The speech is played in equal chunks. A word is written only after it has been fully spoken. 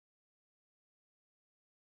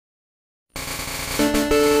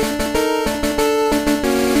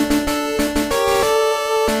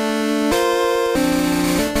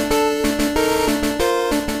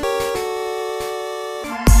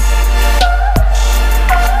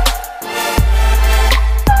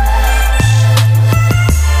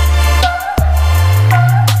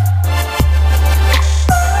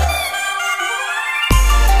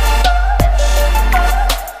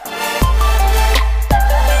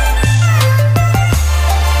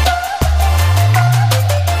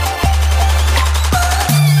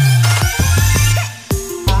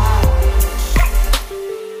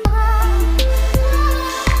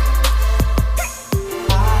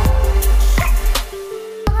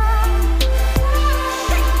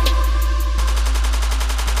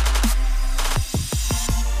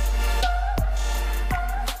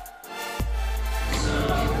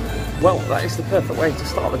that is the perfect way to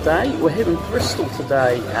start the day. We're here in Bristol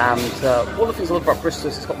today, and one of the things I love about Bristol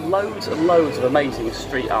is it's got loads and loads of amazing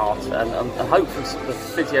street art, and hopefully the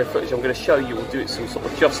video footage I'm going to show you will do it some sort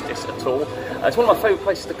of justice at all. It's one of my favourite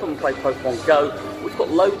places to come and play Pokémon Go. We've got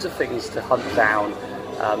loads of things to hunt down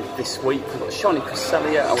this week. We've got shiny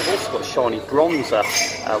Cresselia, and we've also got shiny Bronzor,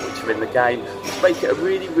 which are in the game, which make it a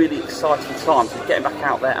really, really exciting time to be getting back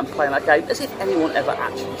out there and playing that game as if anyone ever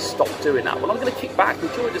actually stopped doing that. Well, I'm going to kick back,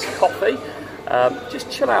 enjoy this coffee,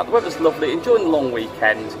 just chill out. The weather's lovely, enjoying the long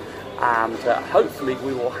weekend, and hopefully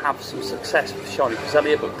we will have some success with shiny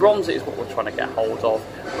Cresselia, but Bronzor is what we're trying to get hold of.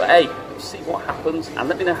 But hey, let's see what happens, and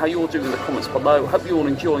let me know how you're doing in the comments below. Hope you're all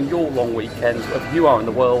enjoying your long weekends, wherever you are in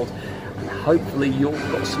the world. Hopefully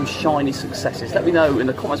you've got some shiny successes. Let me know in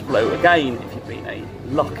the comments below again if you've been a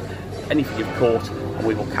luck, anything you've caught, and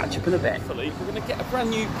we will catch up in a bit. We're going to get a brand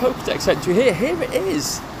new Pokédex entry here. Here it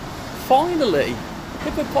is. Finally,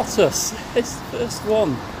 Hippopotas. It's the first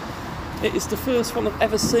one. It is the first one I've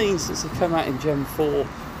ever seen since it came out in Gen 4.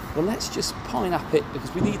 Well, let's just pineapple it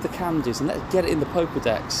because we need the candies, and let's get it in the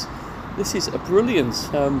Pokédex. This is a brilliant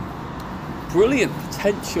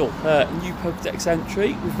potential new Pokédex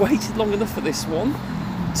entry. We've waited long enough for this one.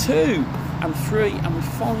 2 and 3, and we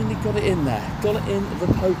finally got it in there. Got it in the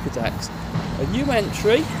Pokédex. A new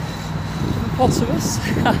entry. Hippopotamus.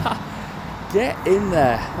 Get in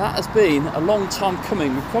there. That has been a long time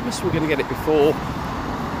coming. We promised we were going to get it before,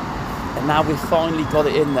 and now we've finally got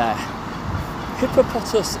it in there.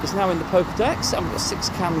 Hippopotas is now in the Pokédex, and we've got 6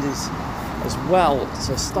 candies as well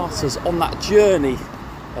to start us on that journey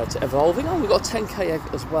to evolving. Oh, we've got a 10k egg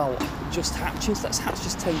as well, just hatching, so let's hatch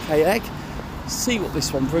this 10k egg, see what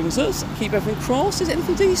this one brings us, keep everything crossed. Is it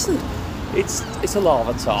anything decent? It's a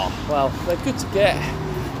Larvitar. Well, they're good to get,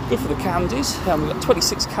 good for the candies, and we've got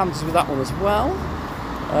 26 candies with that one as well,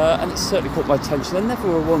 and it's certainly caught my attention. They're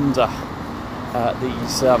never a wonder,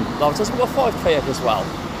 these Larvitars. We've got a 5k egg as well,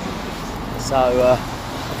 so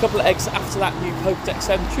a couple of eggs after that new Pokédex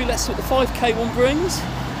entry. Let's see what the 5k one brings.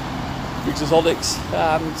 Brings us Onyx,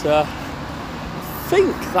 and I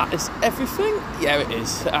think that is everything. Yeah, it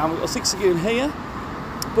is. We've got 6 again here,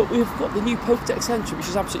 but we've got the new Pokédex entry, which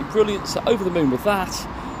is absolutely brilliant, so over the moon with that.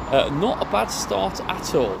 Not a bad start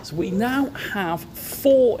at all. So we now have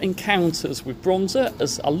 4 encounters with Bronzor,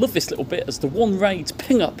 as I love this little bit, as the 1 raid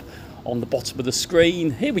ping up on the bottom of the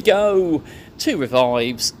screen. Here we go. 2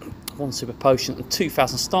 revives, 1 super potion, and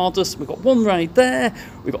 2,000 stardust. We've got 1 raid there,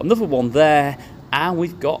 we've got another one there, and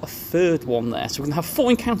we've got a 3rd one there. So we're going to have 4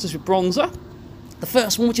 encounters with Bronzor. The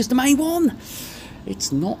first one, which is the main one,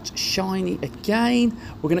 it's not shiny again.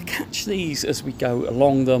 We're going to catch these as we go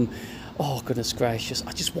along them. Oh, goodness gracious.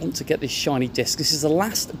 I just want to get this shiny disc. This is the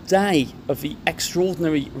last day of the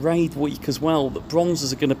extraordinary raid week as well, that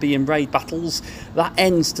Bronzors are going to be in raid battles. That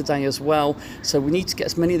ends today as well. So we need to get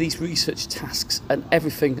as many of these research tasks and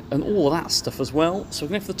everything and all of that stuff as well. So we're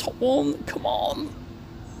going for the top one. Come on.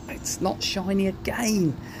 It's not shiny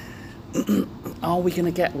again. Are we going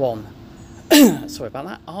to get one? Sorry about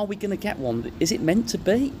that. Are we going to get one? Is it meant to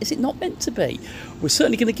be? Is it not meant to be? We're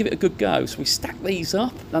certainly going to give it a good go. So we stack these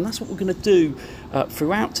up, and that's what we're going to do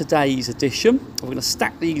throughout today's edition. We're going to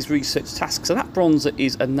stack these research tasks. So that Bronzor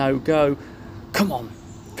is a no-go. Come on,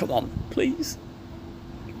 please.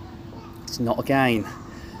 It's not again.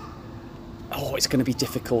 Oh, it's going to be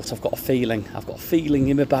difficult. I've got a feeling.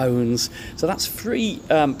 In my bones. So that's 3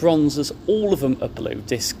 Bronzors. All of them are blue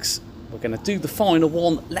discs. We're going to do the final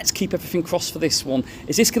one. Let's keep everything crossed for this one.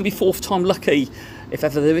 Is this going to be 4th time lucky? If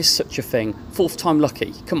ever there is such a thing. 4th time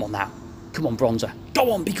lucky. Come on now. Come on, Bronzor.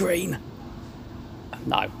 Go on, be green.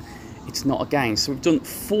 No, it's not again. So we've done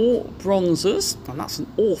 4 Bronzors, and that's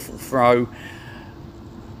an awful throw.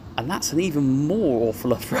 And that's an even more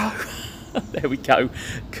awful throw. There we go.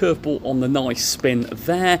 Curveball on the nice spin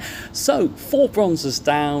there. So 4 Bronzors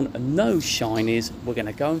down, no shinies. We're going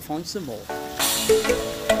to go and find some more.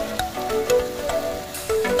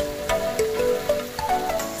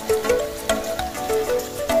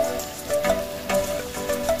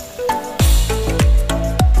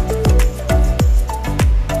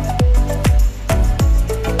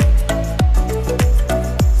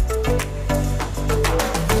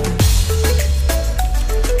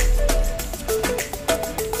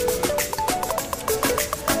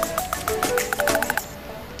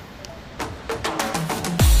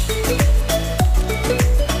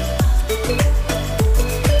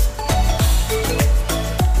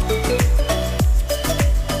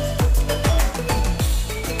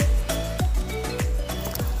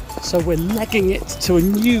 So we're legging it to a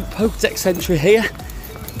new Pokédex entry here.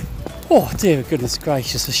 Oh dear goodness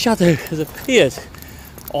gracious, a shadow has appeared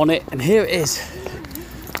on it, and here it is.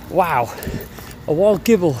 Wow, a wild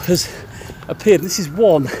gibble has appeared. This is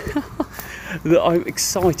one that I'm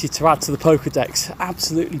excited to add to the Pokédex.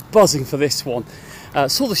 Absolutely buzzing for this one.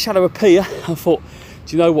 Saw the shadow appear and thought,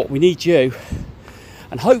 do you know what, we need you.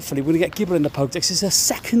 And hopefully we're going to get Gibble in the Pokédex. It's a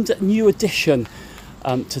second new addition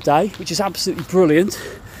today, which is absolutely brilliant.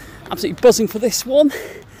 Absolutely buzzing for this one.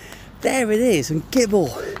 There it is, and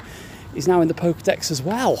Gibble is now in the Pokédex as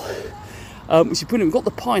well. Which is brilliant. We've got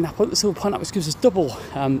the pineapple, the silver pineapple, which gives us double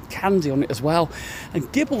candy on it as well.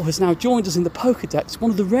 And Gibble has now joined us in the Pokédex,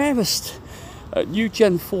 one of the rarest new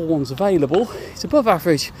Gen 4 ones available. It's above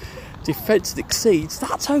average defense, it exceeds.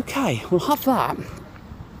 That's okay, we'll have that.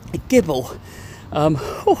 A Gibble,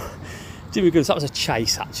 dear goodness, that was a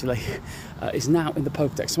chase actually, is now in the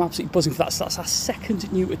Pokédex. I'm absolutely buzzing for that. So that's our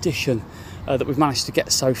second new addition that we've managed to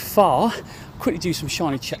get so far. Quickly do some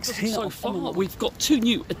shiny checks here. So far we've got 2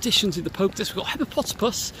 new additions in the Pokédex. We've got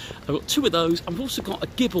Hippopotapus, I've got 2 of those, and we've also got a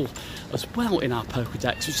Gibble as well in our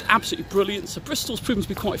Pokédex, which is absolutely brilliant. So Bristol's proven to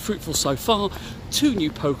be quite fruitful so far. 2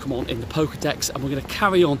 new Pokemon in the Pokédex, and we're going to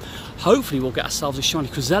carry on. Hopefully we'll get ourselves a shiny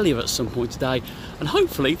Cresselia at some point today, and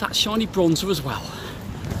hopefully that shiny Bronzor as well.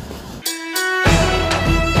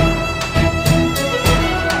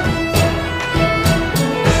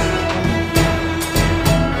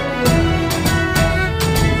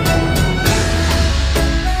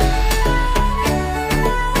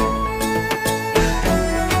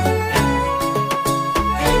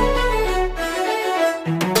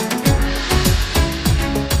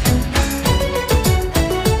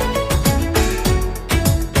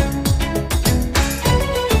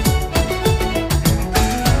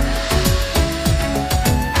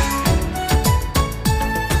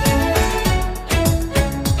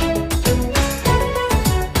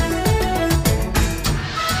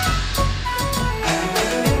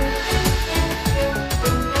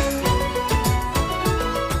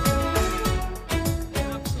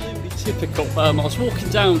 Typical. I was walking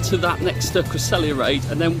down to that next Cresselia raid,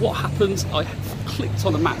 and then what happened? I clicked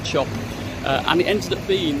on a match up, and it ended up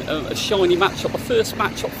being a shiny match up. The first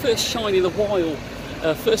match up, first shiny in the wild,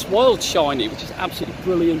 first wild shiny, which is absolutely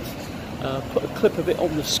brilliant. Put a clip of it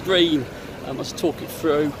on the screen. I was talking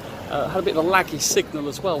through. Had a bit of a laggy signal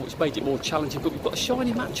as well, which made it more challenging, but we've got a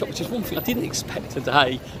shiny match up, which is one thing I didn't expect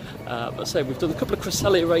today. But say we've done a couple of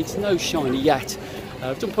Cresselia raids, no shiny yet.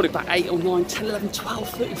 I've done probably about 8 or 9, 10, 11, 12,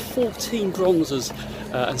 13, 14 Bronzors,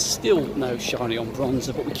 and still no shiny on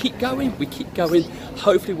Bronzor, but we keep going,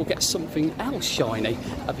 hopefully we'll get something else shiny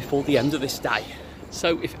before the end of this day.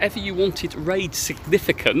 So if ever you wanted raid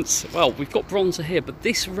significance, well, we've got Bronzor here, but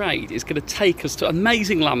this raid is going to take us to an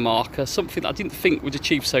amazing landmarker, something that I didn't think we'd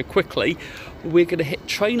achieve so quickly. We're going to hit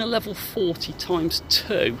trainer level 40 times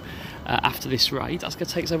 2 after this raid. That's going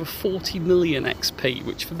to take us over 40 million XP,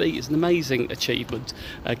 which for me is an amazing achievement,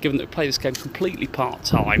 given that we play this game completely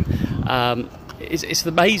part-time. It's an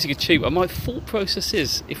amazing achievement. My thought process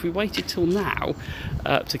is, if we waited till now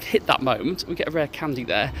to hit that moment, we get a rare candy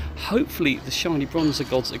there. Hopefully the shiny Bronzor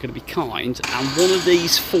gods are going to be kind, and one of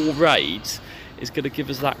these 4 raids is going to give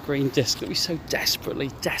us that green disc that we so desperately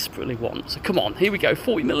want. So come on, here we go,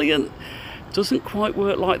 40 million. Doesn't quite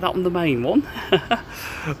work like that on the main one,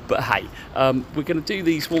 but hey, we're going to do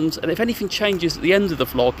these ones, and if anything changes at the end of the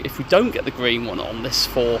vlog, if we don't get the green one on this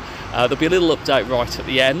 4, there'll be a little update right at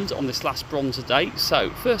the end on this last Bronzor date. So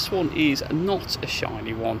first one is not a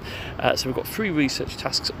shiny one, so we've got 3 research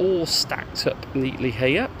tasks all stacked up neatly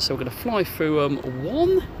here, so we're going to fly through them.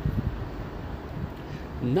 1,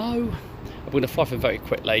 no, we're going to fly through them very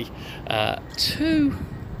quickly. 2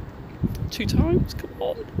 times, come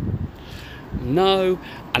on. No,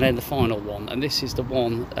 and then the final one, and this is the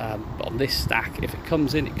one on this stack. If it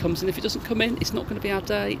comes in, it comes in. If it doesn't come in, it's not going to be our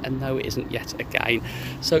day, and no, it isn't yet again.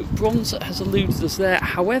 So Bronzor has eluded us there.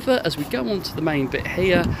 However, as we go on to the main bit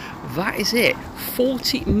here, that is it.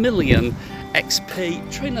 40 million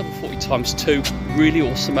XP, train level 40 times 2. Really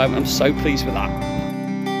awesome moment. I'm so pleased with that.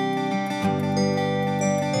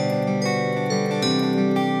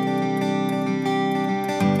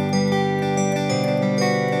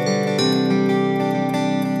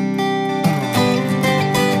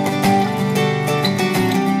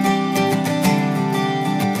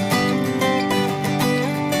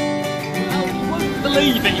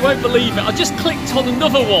 You won't believe it, I just clicked on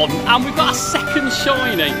another one and we've got a second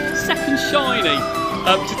shiny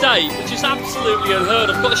today, which is absolutely unheard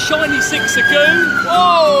of. I've got a shiny Zigzagoon.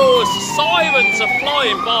 Whoa, sirens are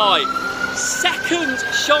flying by. Second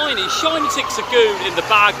shiny Zigzagoon in the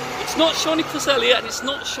bag. It's not shiny Cresselia and it's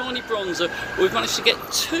not shiny Bronzor, but we've managed to get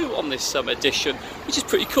 2 on this edition, which is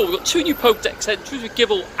pretty cool. We've got 2 new Pokédex entries with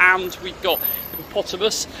Gibble, and we've got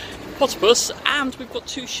Hippopotamus. Potipus, and we've got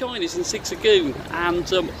 2 shinies in Zigzagoon,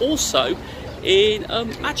 and also in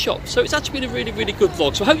Mad Shop. So it's actually been a really, really good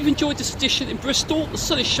vlog. So I hope you've enjoyed this edition in Bristol. The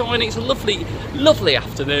sun is shining, it's a lovely, lovely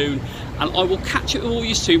afternoon, and I will catch up with all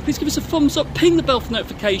you soon. Please give us a thumbs up, ping the bell for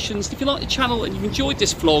notifications. If you like the channel and you've enjoyed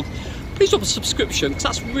this vlog, please drop a subscription, because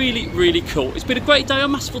that's really, really cool. It's been a great day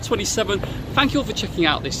on Masterful 27. Thank you all for checking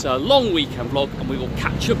out this long weekend vlog, and we will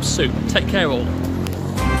catch up soon. Take care all.